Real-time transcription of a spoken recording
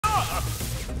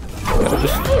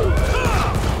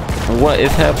What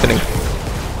is happening?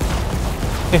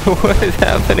 What is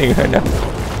happening right now?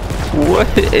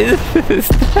 What is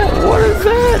that? What is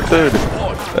that, dude?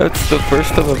 That's the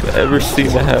first time I've ever seen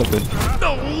that happen.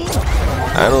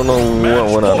 I don't know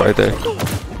what went on right there.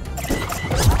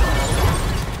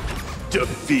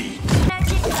 Defeat.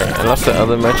 I lost the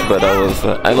other match, but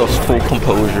I lost full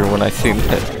composure when I seen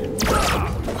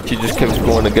that. She just kept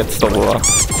going against the wall.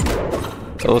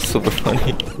 That was super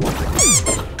funny.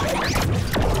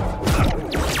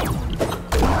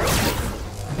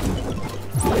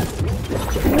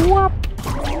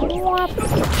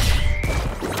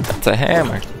 That's a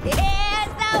hammer.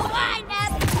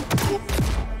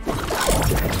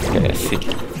 Okay, I see.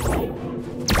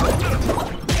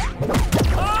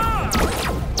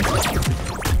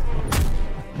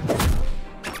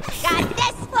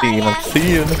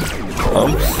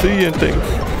 I'm seeing things.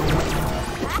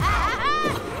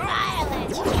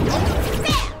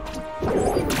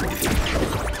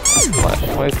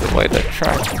 Why is the way that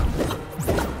track?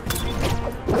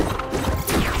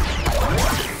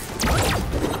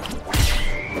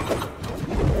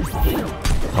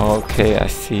 Okay, I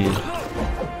see.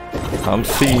 I'm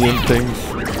seeing things.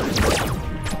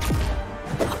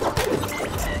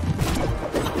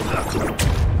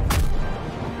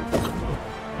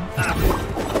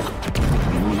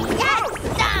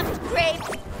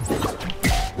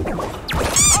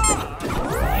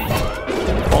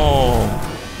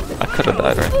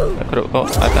 Oh, I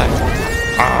died.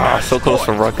 Ah, so close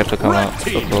for Rocket to come out.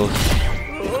 So close.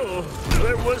 Oh,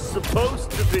 there was supposed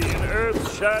to be an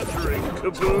earth-shattering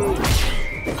kaboom.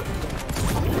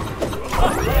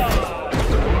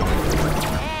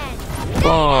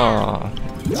 Oh,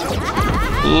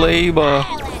 labor.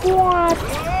 What?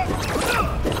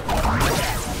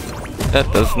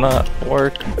 That does not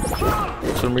work.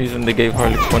 For some reason they gave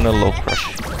Harley Quinn a low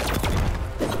crush.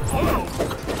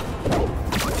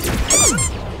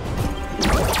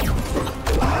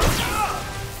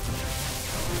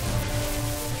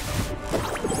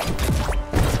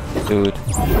 Dude.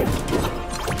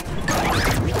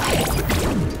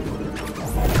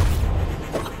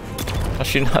 Oh,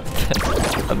 she not dead.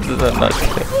 How did that not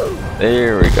dead?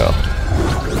 There we go.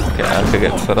 Okay, I have to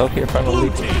get set up here finally.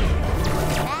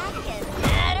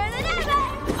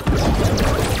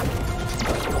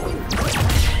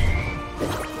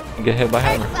 Get hit by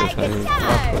hammer. That's how you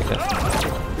talk like that.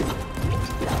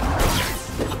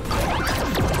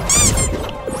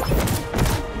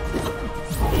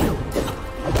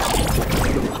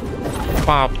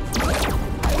 Pop.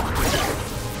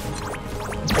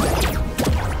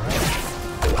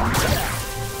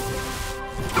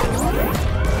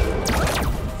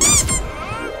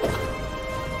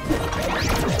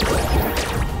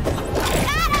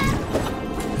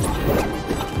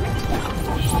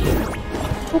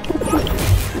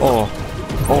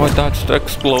 Oh, I dodged the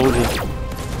explosion.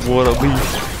 What a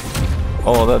beast.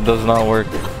 Oh, that does not work.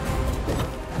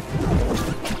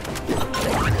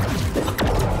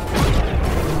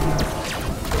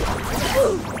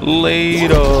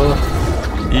 Later.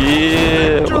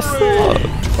 Yeah, what's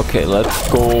up? Okay,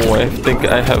 let's go. I think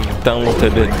I have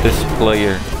downloaded this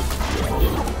player.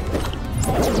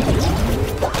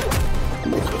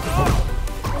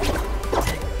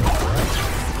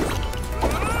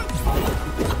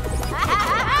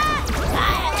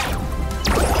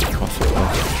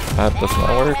 That does not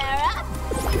work.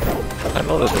 I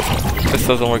know that doesn't. This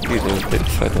doesn't work either. They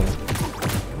decided.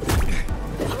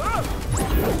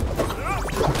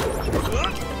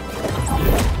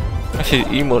 She's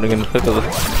emoting in the middle of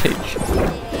the stage.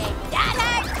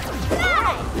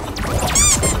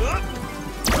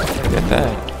 Look at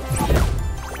that.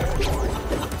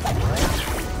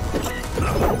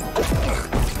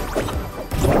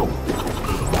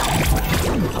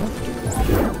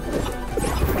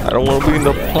 I don't want to be in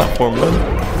the platform, man.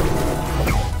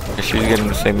 She's getting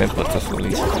the same inputs as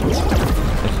Elise.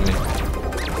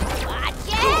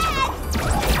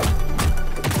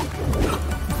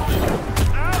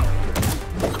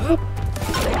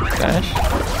 Dash.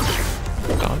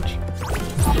 Dodge.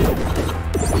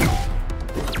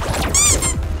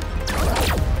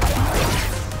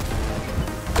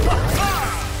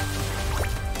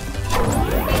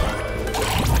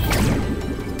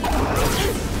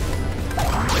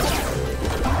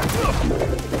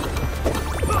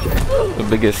 The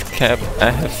biggest cap I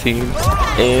have seen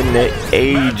in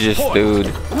ages, dude.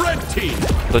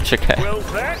 Look at that.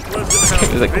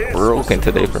 It's like broken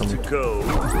today for me.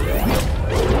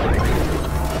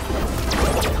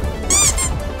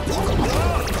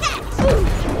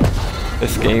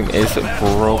 This game is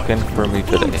broken for me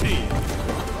today.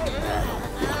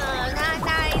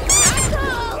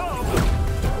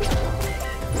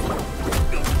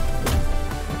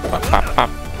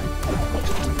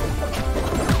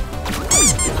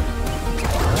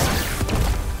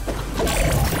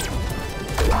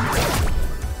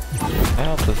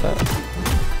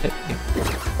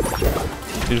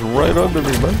 right under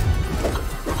me, man.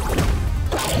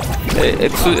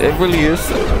 It really is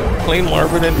playing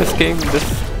Marvin in this game, this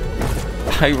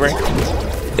high rank.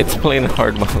 It's playing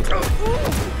hard mode.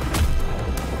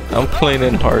 I'm playing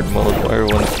in hard mode while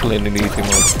everyone's playing in easy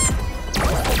mode.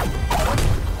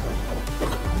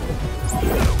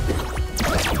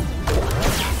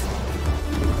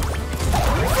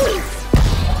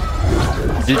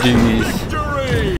 GG's.